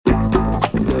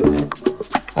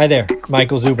Hi there,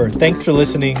 Michael Zuber. Thanks for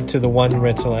listening to the One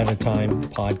Rental at a Time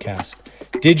podcast.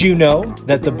 Did you know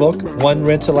that the book One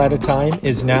Rental at a Time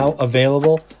is now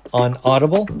available on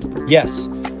Audible? Yes,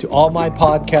 to all my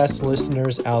podcast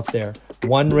listeners out there,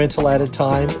 One Rental at a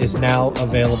Time is now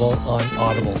available on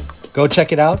Audible. Go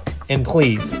check it out and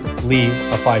please leave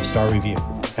a 5-star review.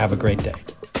 Have a great day.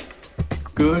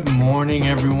 Good morning,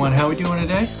 everyone. How are we doing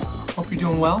today? Hope you're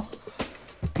doing well.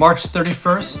 March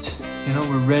 31st,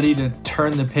 we're ready to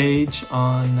turn the page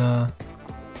on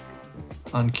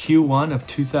Q1 of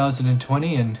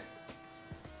 2020, and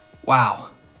wow,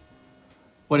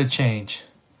 what a change.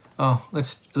 Oh,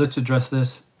 let's address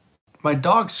this. My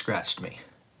dog scratched me.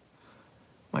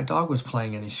 My dog was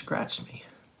playing and he scratched me.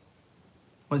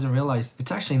 Wasn't realized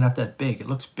it's actually not that big. It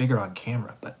looks bigger on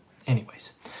camera, but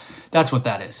anyways, that's what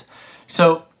that is.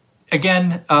 So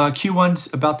again,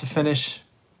 Q1's about to finish.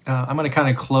 I'm going to kind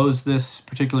of close this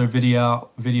particular video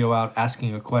out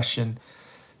asking a question,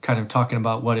 kind of talking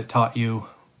about what it taught you.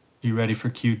 You ready for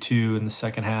Q2 in the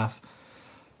second half?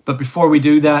 But before we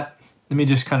do that, let me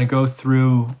just kind of go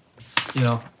through,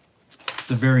 the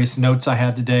various notes I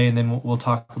have today, and then we'll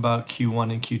talk about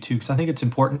Q1 and Q2 because I think it's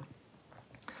important.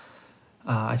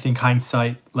 I think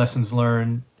hindsight, lessons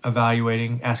learned,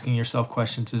 evaluating, asking yourself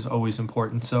questions is always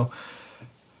important. So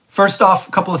first off,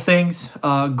 a couple of things.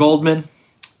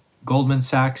 Goldman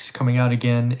Sachs coming out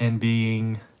again and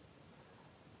being,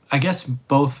 I guess,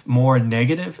 both more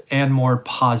negative and more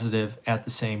positive at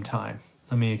the same time.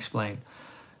 Let me explain.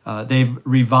 They've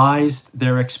revised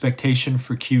their expectation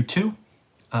for Q2.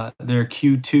 Their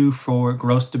Q2 for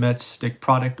gross domestic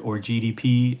product, or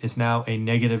GDP, is now a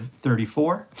negative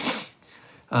 34.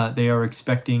 They are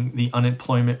expecting the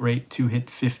unemployment rate to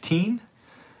hit 15.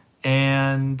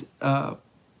 And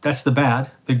that's the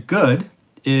bad. The good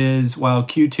is, while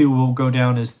Q2 will go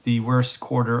down as the worst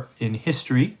quarter in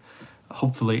history,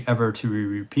 hopefully ever to be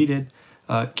repeated,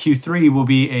 Q3 will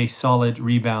be a solid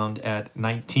rebound at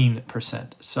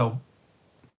 19%. So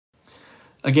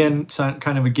again,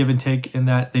 kind of a give and take in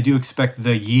that they do expect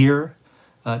the year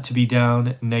to be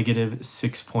down negative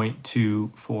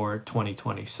 6.2 for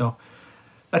 2020. So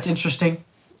that's interesting.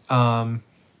 Good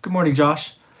morning,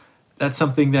 Josh. That's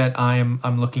something that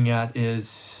I'm looking at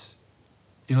is,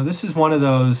 this is one of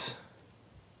those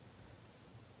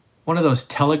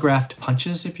telegraphed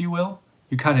punches, if you will.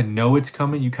 You kind of know it's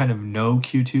coming. You kind of know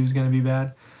Q2 is going to be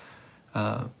bad.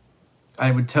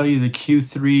 I would tell you the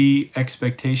Q3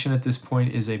 expectation at this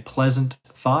point is a pleasant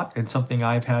thought and something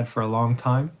I've had for a long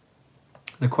time.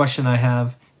 The question I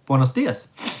have, buenos dias.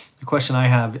 The question I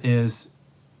have is,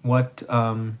 what,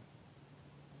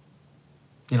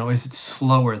 is it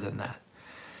slower than that?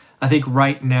 I think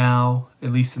right now,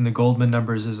 at least in the Goldman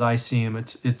numbers as I see them,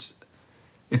 it's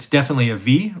definitely a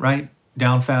V, right?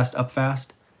 Down fast, up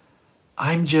fast.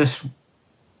 I'm just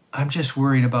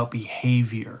worried about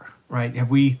behavior, right? Have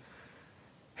we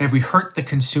hurt the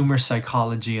consumer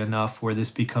psychology enough where this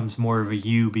becomes more of a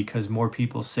U because more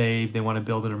people save, they want to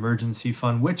build an emergency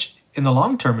fund, which in the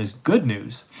long term is good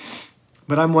news.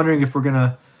 But I'm wondering if we're going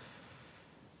to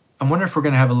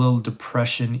have a little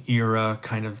depression era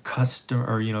kind of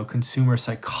consumer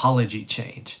psychology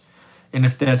change. And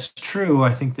if that's true,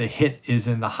 I think the hit is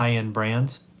in the high-end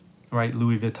brands, right?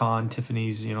 Louis Vuitton,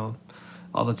 Tiffany's,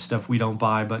 all that stuff we don't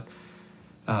buy, but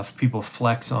people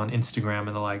flex on Instagram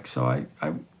and the like. So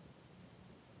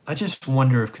I just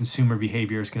wonder if consumer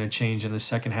behavior is going to change in the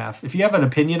second half. If you have an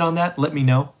opinion on that, let me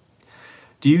know.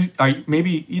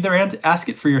 Maybe either ask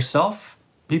it for yourself,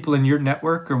 people in your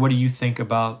network, or what do you think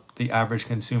about the average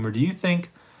consumer? Do you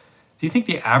think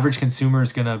the average consumer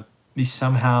is going to be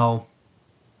somehow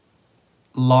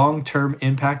long-term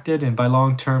impacted? And by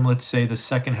long-term, let's say the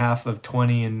second half of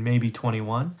 20 and maybe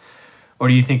 21. Or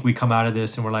do you think we come out of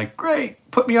this and we're like,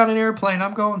 great, put me on an airplane,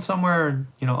 I'm going somewhere,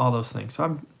 and all those things.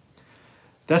 So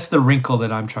that's the wrinkle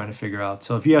that I'm trying to figure out.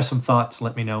 So if you have some thoughts,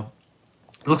 let me know.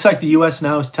 It looks like the U.S.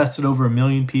 now has tested over 1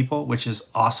 million people, which is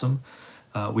awesome.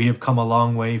 We have come a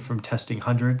long way from testing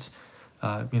hundreds.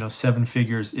 7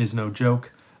 figures is no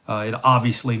joke. It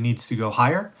obviously needs to go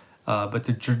higher, but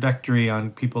the trajectory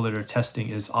on people that are testing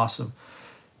is awesome.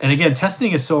 And again,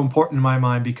 testing is so important in my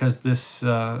mind because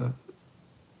too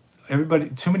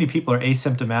many people are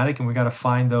asymptomatic, and we got to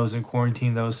find those and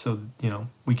quarantine those so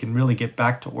we can really get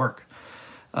back to work.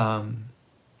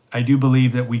 I do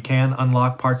believe that we can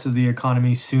unlock parts of the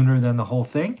economy sooner than the whole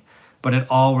thing, but it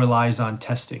all relies on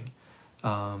testing.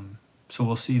 So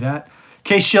we'll see that.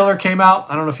 Case-Shiller came out.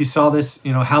 I don't know if you saw this.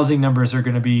 Housing numbers are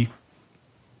going to be,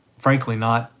 frankly,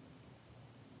 not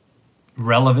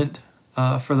relevant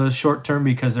for the short term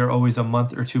because they're always a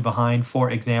month or two behind.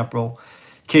 For example,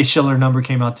 Case-Shiller number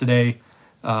came out today.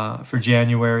 for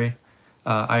January.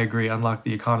 I agree, unlock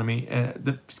the economy.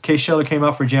 The Case-Shiller came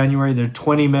out for January. Their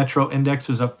 20 metro index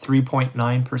was up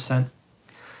 3.9%.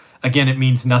 Again, it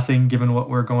means nothing given what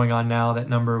we're going on now. That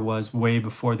number was way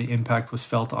before the impact was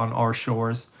felt on our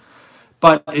shores.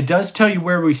 But it does tell you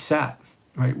where we sat,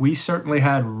 right? We certainly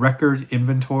had record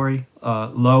inventory,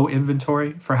 low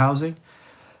inventory for housing.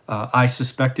 I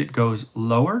suspect it goes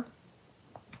lower.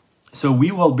 So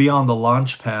we will be on the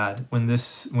launch pad when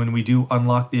we do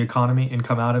unlock the economy and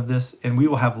come out of this, and we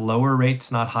will have lower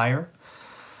rates, not higher.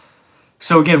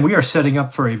 So again, we are setting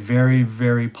up for a very,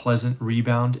 very pleasant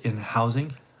rebound in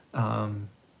housing.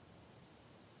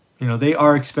 They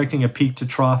are expecting a peak to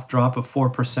trough drop of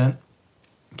 4%.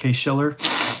 Case-Shiller.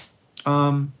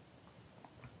 I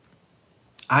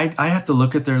have to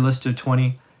look at their list of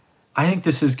 20. I think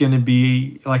this is going to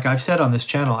be, like I've said on this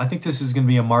channel, I think this is going to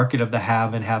be a market of the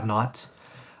have and have-nots.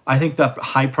 I think the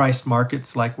high-priced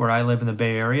markets, like where I live in the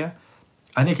Bay Area,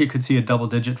 I think it could see a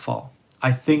double-digit fall.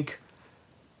 I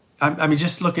mean,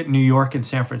 just look at New York and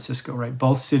San Francisco, right?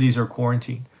 Both cities are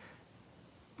quarantined.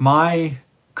 My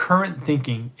current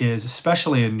thinking is,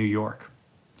 especially in New York,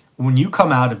 when you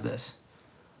come out of this,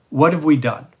 what have we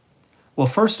done? Well,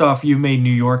 first off, you've made New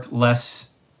York less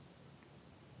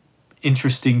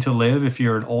interesting to live. If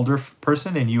you're an older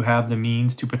person and you have the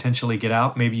means to potentially get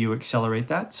out, maybe you accelerate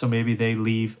that. So maybe they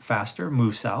leave faster,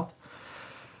 move south.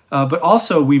 But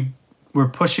also, we're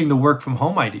pushing the work from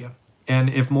home idea. And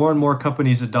if more and more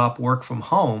companies adopt work from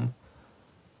home,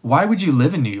 why would you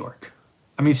live in New York?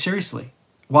 I mean, seriously,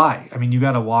 why? I mean, you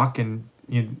got to walk and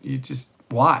you just,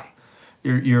 why?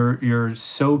 You're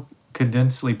so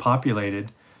condensely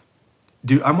populated.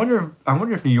 I wonder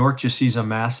if New York just sees a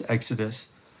mass exodus.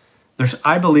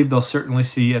 I believe they'll certainly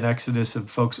see an exodus of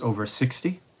folks over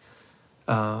 60,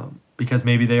 because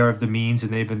maybe they are of the means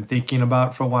and they've been thinking about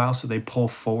it for a while, so they pull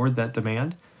forward that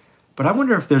demand. But I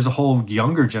wonder if there's a whole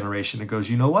younger generation that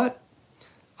goes, you know what?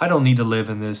 I don't need to live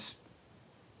in this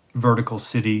vertical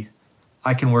city.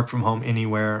 I can work from home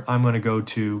anywhere. I'm going to go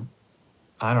to,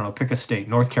 I don't know, pick a state,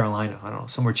 North Carolina, I don't know,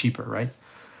 somewhere cheaper, right?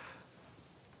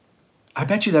 I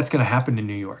bet you that's going to happen in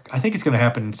New York. I think it's going to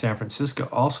happen in San Francisco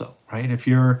also, right? If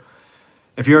you're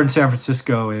in San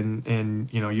Francisco and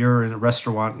you're in a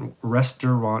restaurant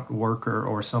worker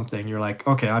or something, you're like,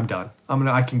 okay, I'm done.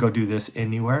 I can go do this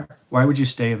anywhere. Why would you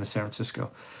stay in the San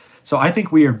Francisco? So I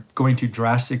think we are going to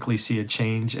drastically see a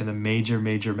change in the major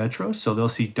metros. So they'll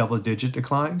see double-digit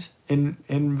declines in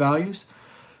values.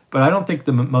 But I don't think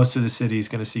most of the city is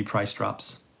going to see price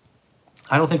drops.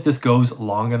 I don't think this goes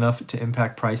long enough to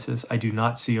impact prices. I do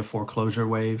not see a foreclosure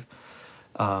wave.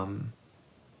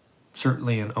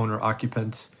 Certainly in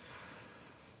owner-occupants.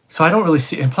 So I don't really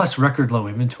see, and plus record low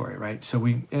inventory, right? So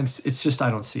it's just, I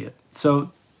don't see it.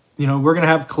 So, we're going to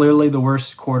have clearly the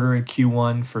worst quarter in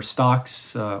Q1 for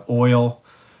stocks, oil.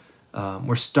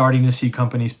 We're starting to see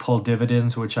companies pull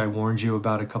dividends, which I warned you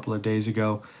about a couple of days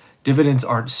ago. Dividends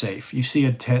aren't safe. You see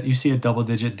a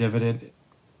double-digit dividend,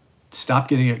 stop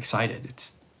getting excited.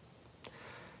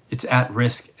 It's at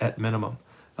risk at minimum.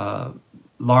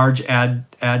 Large ad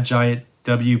giant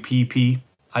WPP,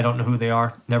 I don't know who they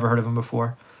are, never heard of them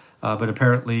before, but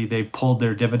apparently they pulled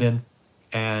their dividend,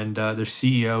 and their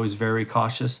CEO is very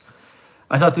cautious.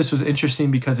 I thought this was interesting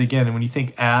because, again, when you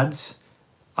think ads,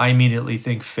 I immediately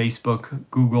think Facebook,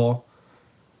 Google,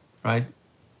 right?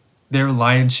 Their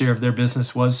lion's share of their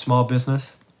business was small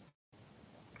business.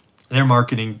 Their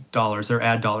marketing dollars, their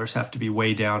ad dollars have to be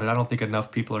way down, and I don't think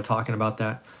enough people are talking about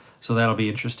that, so that'll be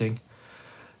interesting.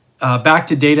 Back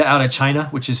to data out of China,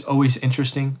 which is always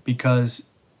interesting because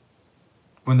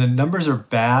when the numbers are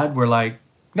bad, we're like,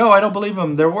 no, I don't believe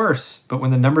them. They're worse. But when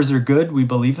the numbers are good, we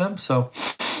believe them. So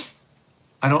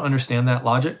I don't understand that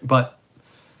logic, but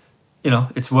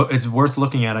it's worth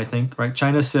looking at, I think, right?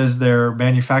 China says their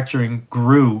manufacturing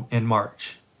grew in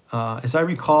March. As I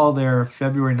recall, their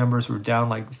February numbers were down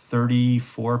like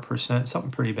 34%, something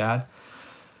pretty bad.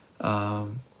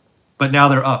 But now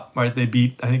they're up, right? They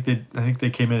beat. I think they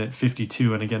came in at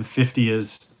 52, and again, 50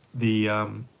 is the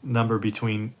number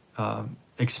between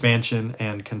expansion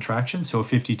and contraction. So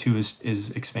 52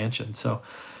 is expansion. So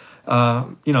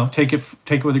take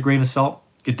it with a grain of salt.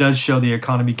 It does show the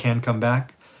economy can come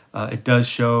back. It does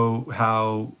show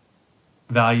how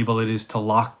valuable it is to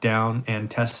lock down and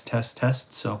test.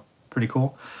 So pretty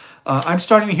cool. I'm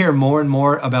starting to hear more and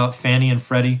more about Fannie and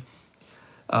Freddie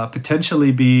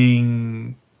potentially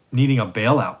needing a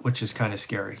bailout, which is kind of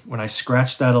scary. When I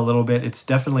scratch that a little bit, it's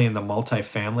definitely in the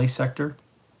multifamily sector.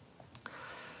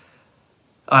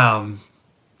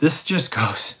 This just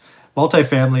goes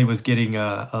multifamily was getting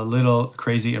a little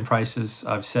crazy in prices.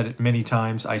 I've said it many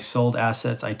times. I sold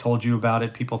assets. I told you about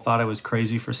it. People thought I was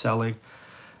crazy for selling.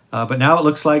 But now it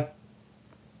looks like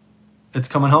it's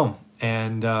coming home.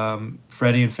 And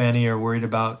Freddie and Fannie are worried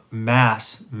about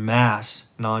mass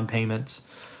non-payments.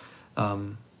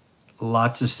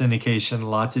 Lots of syndication,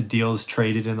 lots of deals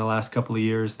traded in the last couple of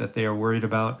years that they are worried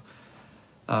about.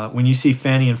 When you see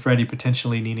Fannie and Freddie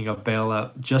potentially needing a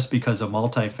bailout just because of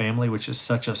multifamily, which is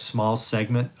such a small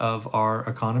segment of our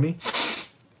economy,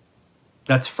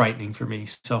 that's frightening for me.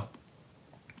 So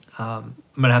I'm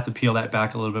going to have to peel that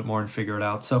back a little bit more and figure it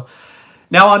out. So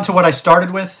now on to what I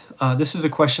started with. This is a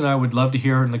question I would love to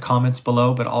hear in the comments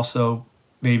below, but also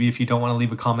maybe if you don't want to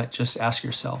leave a comment, just ask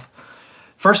yourself.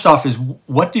 First off is,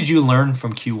 what did you learn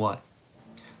from Q1?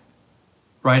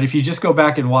 Right? If you just go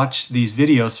back and watch these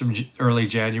videos from early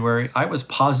January, I was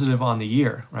positive on the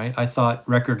year, right? I thought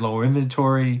record low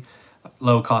inventory,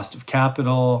 low cost of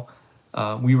capital,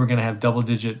 we were going to have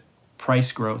double-digit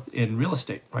price growth in real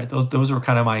estate, right? Those were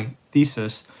kind of my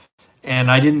thesis,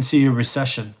 and I didn't see a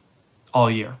recession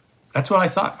all year. That's what I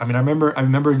thought. I mean, I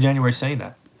remember in January saying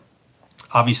that.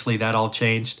 Obviously, that all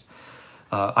changed.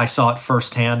 I saw it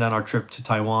firsthand on our trip to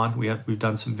Taiwan. We've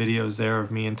done some videos there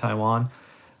of me in Taiwan,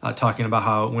 talking about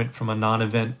how it went from a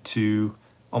non-event to,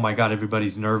 oh my God,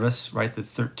 everybody's nervous, right? The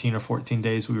 13 or 14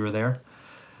 days we were there.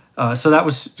 So that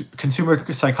was, consumer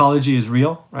psychology is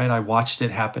real, right? I watched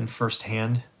it happen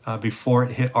firsthand. Before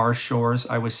it hit our shores,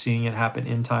 I was seeing it happen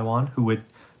in Taiwan, who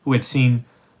had seen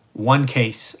one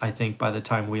case, I think, by the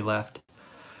time we left.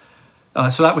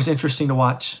 So that was interesting to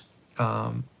watch.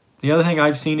 The other thing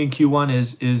I've seen in Q1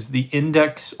 is the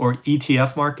index or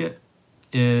ETF market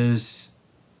is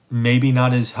maybe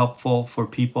not as helpful for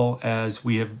people as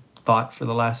we have thought for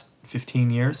the last 15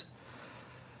 years.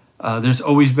 There's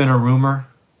always been a rumor,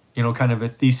 kind of a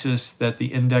thesis that the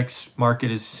index market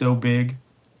is so big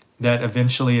that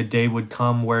eventually a day would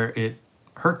come where it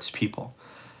hurts people.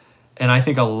 And I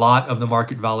think a lot of the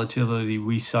market volatility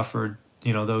we suffered,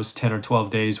 those 10 or 12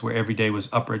 days where every day was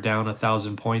up or down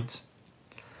 1,000 points,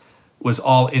 was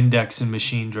all index and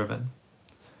machine driven.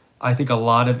 I think a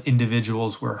lot of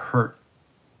individuals were hurt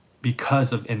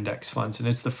because of index funds, and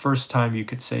it's the first time you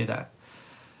could say that.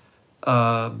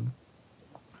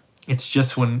 It's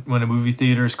just when a movie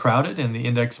theater is crowded and the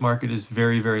index market is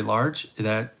very, very large,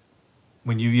 that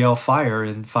when you yell fire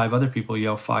and 5 other people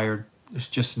yell fire, there's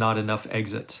just not enough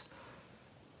exits.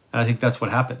 And I think that's what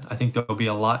happened. I think there'll be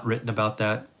a lot written about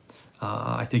that.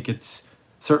 I think it's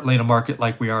certainly in a market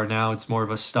like we are now, it's more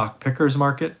of a stock pickers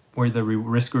market where the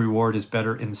risk reward is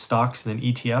better in stocks than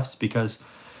ETFs, because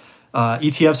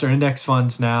ETFs or index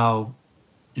funds now,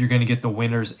 you're going to get the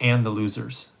winners and the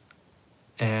losers.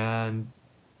 And,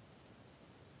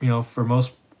 for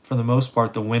the most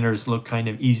part, the winners look kind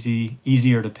of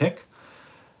easier to pick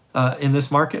in this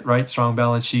market, right? Strong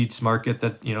balance sheets market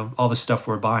that, all the stuff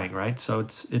we're buying, right? So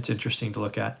it's interesting to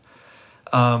look at.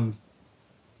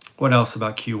 What else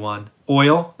about Q1?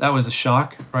 Oil, that was a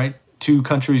shock, right? 2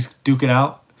 countries duke it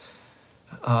out,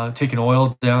 taking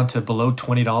oil down to below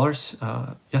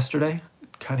 $20 yesterday.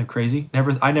 Kind of crazy.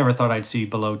 I never thought I'd see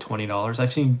below $20.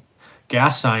 I've seen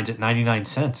gas signs at 99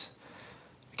 cents.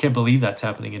 I can't believe that's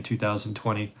happening in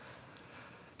 2020.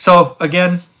 So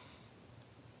again,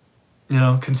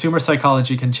 consumer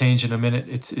psychology can change in a minute.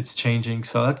 It's changing.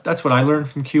 So that's what I learned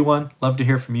from Q1. Love to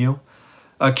hear from you.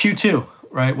 Q2,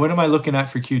 right? What am I looking at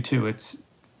for Q2?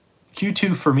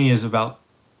 Q2 for me is about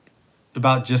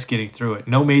just getting through it.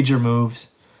 No major moves.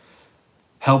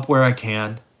 Help where I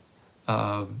can.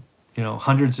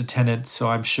 Hundreds of tenants, so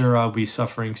I'm sure I'll be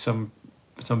suffering some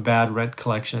bad rent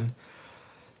collection.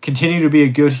 Continue to be a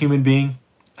good human being.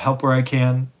 Help where I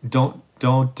can. Don't.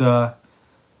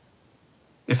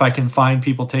 If I can find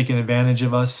people taking advantage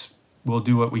of us, we'll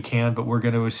do what we can, but we're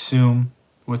going to assume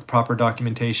with proper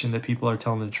documentation that people are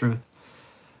telling the truth.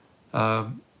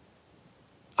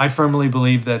 I firmly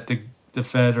believe that the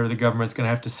Fed or the government's going to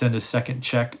have to send a second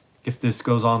check if this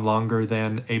goes on longer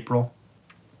than April.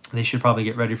 They should probably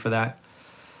get ready for that.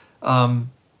 So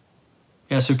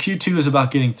Q2 is about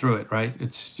getting through it, right?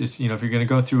 It's just, if you're going to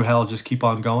go through hell, just keep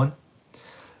on going.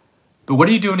 But what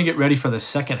are you doing to get ready for the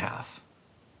second half,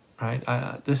 right?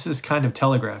 This is kind of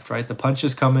telegraphed, right? The punch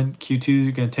is coming. Q2,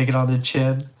 you're going to take it on the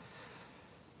chin.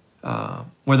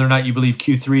 Whether or not you believe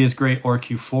Q3 is great or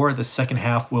Q4, the second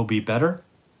half will be better.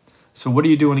 So what are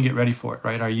you doing to get ready for it,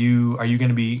 right? Are you going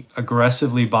to be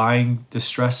aggressively buying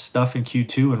distressed stuff in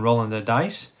Q2 and rolling the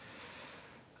dice?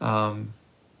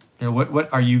 What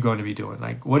are you going to be doing?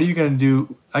 Like, what are you going to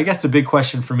do? I guess the big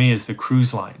question for me is the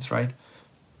cruise lines, right?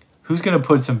 Who's going to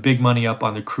put some big money up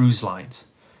on the cruise lines?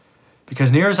 Because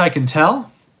near as I can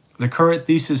tell, the current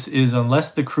thesis is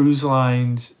unless the cruise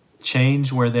lines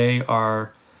change where they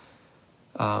are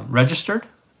registered,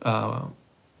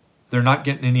 they're not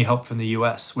getting any help from the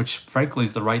U.S., which frankly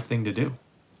is the right thing to do.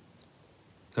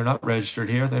 They're not registered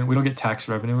here. Then we don't get tax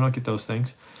revenue. We don't get those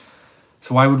things.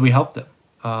 So why would we help them?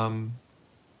 I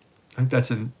think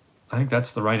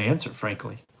that's the right answer,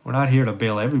 frankly. We're not here to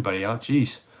bail everybody out.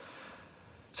 Jeez.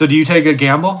 So do you take a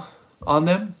gamble on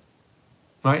them?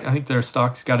 Right? I think their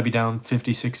stock's got to be down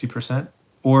 50, 60%.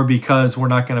 Or because we're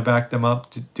not going to back them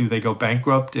up, do they go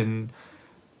bankrupt and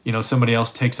somebody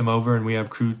else takes them over and we have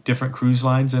different cruise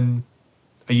lines in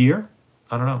a year?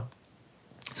 I don't know.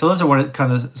 So those are what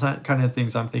kind of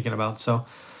things I'm thinking about. So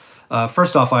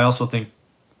first off, I also think,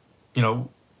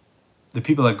 the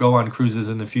people that go on cruises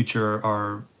in the future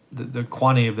are the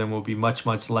quantity of them will be much,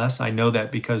 much less. I know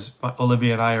that because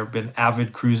Olivia and I have been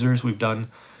avid cruisers. We've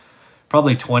done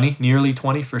probably 20, nearly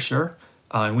 20 for sure.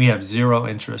 And we have zero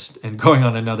interest in going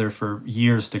on another for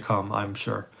years to come, I'm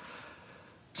sure.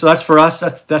 So that's for us.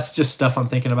 That's just stuff I'm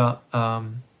thinking about.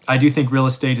 I do think real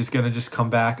estate is going to just come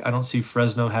back. I don't see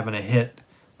Fresno having a hit.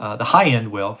 The high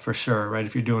end will, for sure, right?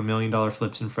 If you're doing $1 million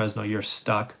flips in Fresno, you're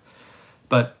stuck.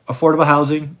 But affordable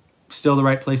housing, still the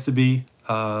right place to be.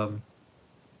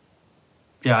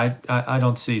 Yeah, I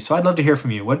don't see. So I'd love to hear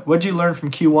from you. What'd you learn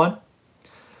from Q1?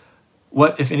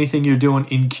 What, if anything, you're doing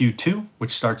in Q2,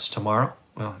 which starts tomorrow?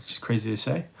 Well, it's just crazy to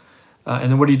say.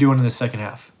 And then what are you doing in the second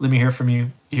half? Let me hear from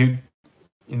you.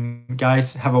 And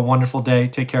guys, have a wonderful day.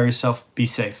 Take care of yourself. Be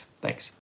safe. Thanks.